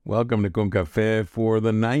Welcome to Con Café for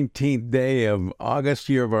the 19th day of August,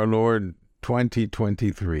 year of our Lord,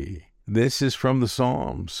 2023. This is from the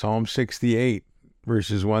Psalms, Psalm 68,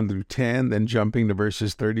 verses 1 through 10, then jumping to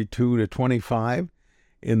verses 32 to 25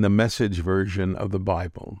 in the Message version of the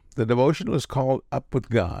Bible. The devotional is called Up with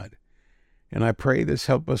God, and I pray this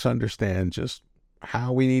help us understand just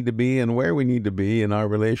how we need to be and where we need to be in our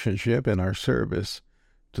relationship and our service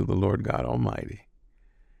to the Lord God Almighty.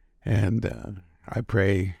 And I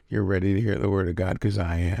pray you're ready to hear the word of God, because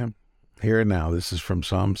I am. Here and now, this is from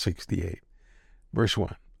Psalm 68. Verse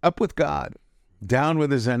 1. Up with God, down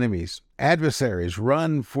with his enemies. Adversaries,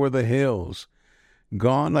 run for the hills.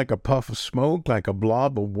 Gone like a puff of smoke, like a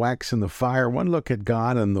blob of wax in the fire. One look at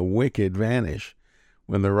God and the wicked vanish.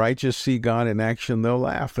 When the righteous see God in action, they'll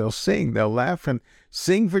laugh, they'll sing, they'll laugh and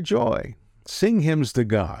sing for joy. Sing hymns to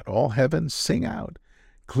God. All heaven, sing out.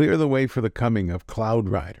 Clear the way for the coming of Cloud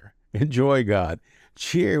Rider. Enjoy God.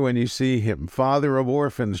 Cheer when you see him. Father of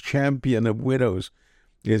orphans, champion of widows,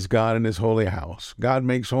 is God in his holy house. God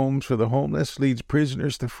makes homes for the homeless, leads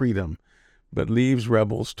prisoners to freedom, but leaves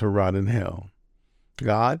rebels to rot in hell.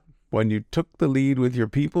 God, when you took the lead with your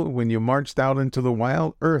people, when you marched out into the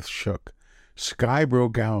wild, earth shook. Sky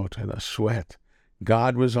broke out in a sweat.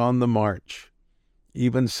 God was on the march.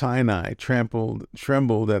 Even Sinai trembled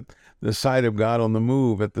at the sight of God on the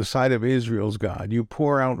move, at the sight of Israel's God. You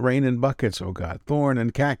pour out rain in buckets, O God. Thorn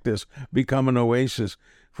and cactus become an oasis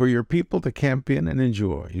for your people to camp in and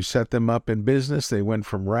enjoy. You set them up in business. They went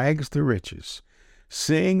from rags to riches.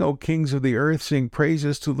 Sing, O kings of the earth, sing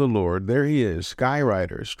praises to the Lord. There he is, sky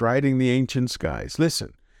rider, striding the ancient skies.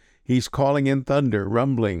 Listen, he's calling in thunder,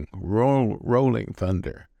 rumbling, rolling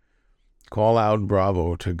thunder. Call out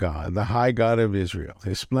bravo to God, the high God of Israel.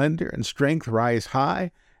 His splendor and strength rise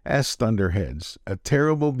high as thunderheads. A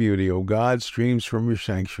terrible beauty, O God, streams from your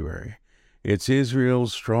sanctuary. It's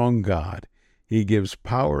Israel's strong God. He gives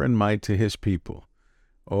power and might to his people.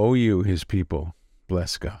 O you, his people,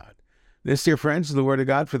 bless God. This, dear friends, is the word of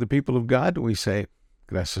God for the people of God. We say,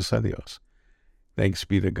 gracias a Dios. Thanks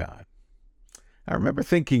be to God. I remember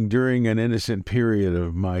thinking during an innocent period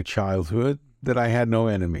of my childhood that I had no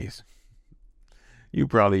enemies. You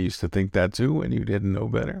probably used to think that too when you didn't know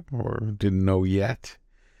better or didn't know yet.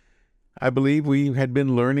 I believe we had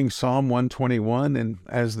been learning Psalm 121, and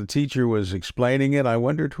as the teacher was explaining it, I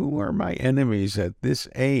wondered, who are my enemies at this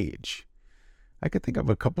age? I could think of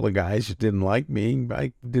a couple of guys that didn't like me.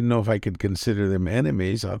 I didn't know if I could consider them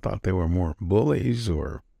enemies. I thought they were more bullies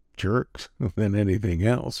or jerks than anything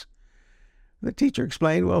else. The teacher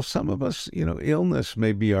explained, well, some of us, illness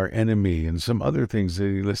may be our enemy, and some other things that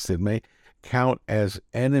he listed may count as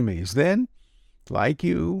enemies. Then, like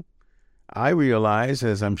you, I realize,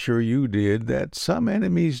 as I'm sure you did, that some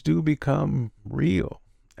enemies do become real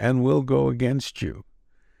and will go against you.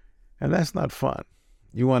 And that's not fun.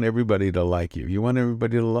 You want everybody to like you. You want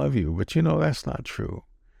everybody to love you, but that's not true.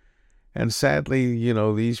 And sadly,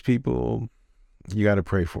 these people, you got to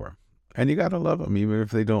pray for them. And you got to love them, even if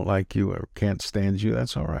they don't like you or can't stand you.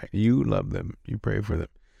 That's all right. You love them. You pray for them.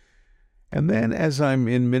 And then as I'm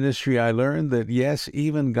in ministry, I learned that, yes,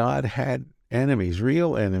 even God had enemies,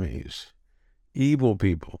 real enemies, evil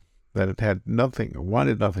people that had nothing or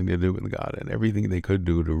wanted nothing to do with God and everything they could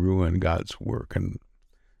do to ruin God's work and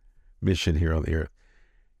mission here on the earth.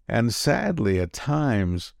 And sadly, at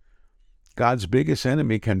times, God's biggest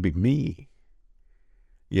enemy can be me.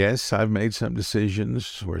 Yes, I've made some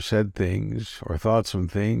decisions or said things or thought some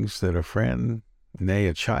things that a friend, nay,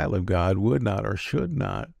 a child of God, would not or should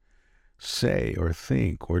not say or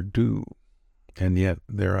think or do. And yet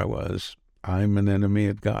there I was. I'm an enemy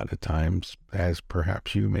of God at times, as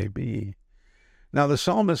perhaps you may be. Now the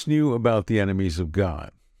psalmist knew about the enemies of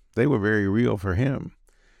God. They were very real for him.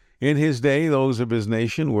 In his day, those of his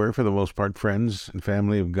nation were, for the most part, friends and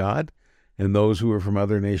family of God, and those who were from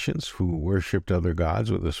other nations, who worshipped other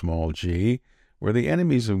gods with a small g, were the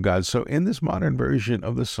enemies of God. So in this modern version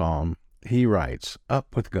of the psalm, he writes,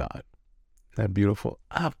 up with God. That beautiful,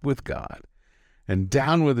 up with God, and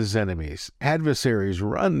down with his enemies. Adversaries,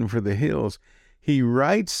 run for the hills. He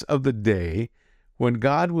writes of the day when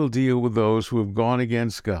God will deal with those who have gone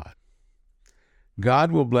against God.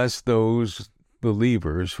 God will bless those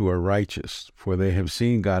believers who are righteous, for they have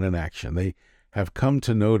seen God in action. They have come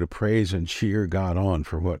to know, to praise and cheer God on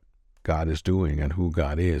for what God is doing and who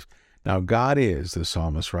God is. Now, God is, the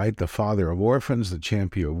psalmist, right, the father of orphans, the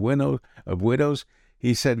champion of widows.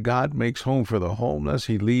 He said God makes home for the homeless.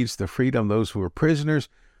 He leads to freedom those who are prisoners.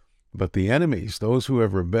 But the enemies, those who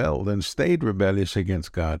have rebelled and stayed rebellious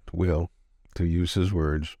against God, will, to use his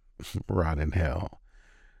words, rot in hell.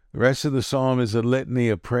 The rest of the psalm is a litany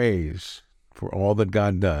of praise for all that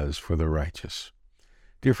God does for the righteous.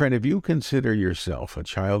 Dear friend, if you consider yourself a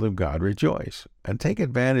child of God, rejoice and take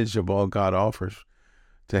advantage of all God offers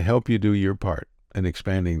to help you do your part in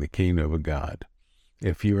expanding the kingdom of God.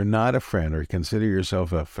 If you are not a friend or consider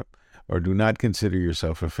yourself or do not consider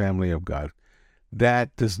yourself a family of God,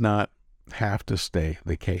 that does not have to stay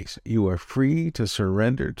the case. You are free to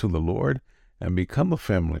surrender to the Lord and become a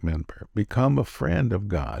family member, become a friend of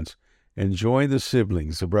God's, and join the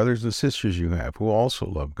siblings, the brothers and sisters you have who also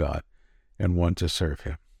love God and want to serve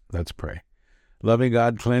Him. Let's pray. Loving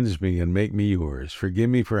God, cleanse me and make me yours. Forgive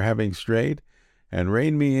me for having strayed and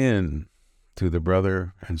rein me in to the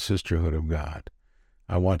brother and sisterhood of God.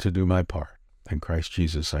 I want to do my part. In Christ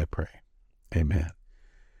Jesus I pray. Amen.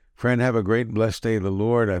 Friend, have a great blessed day of the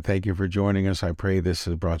Lord. I thank you for joining us. I pray this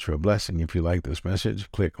has brought you a blessing. If you like this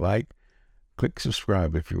message, click like, click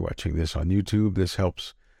subscribe if you're watching this on YouTube. This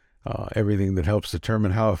helps everything that helps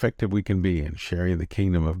determine how effective we can be in sharing the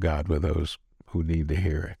kingdom of God with those who need to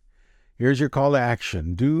hear it. Here's your call to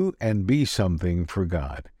action. Do and be something for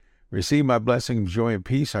God. Receive my blessing, joy, and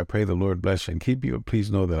peace. I pray the Lord bless you and keep you.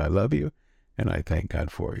 Please know that I love you, and I thank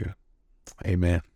God for you. Amen.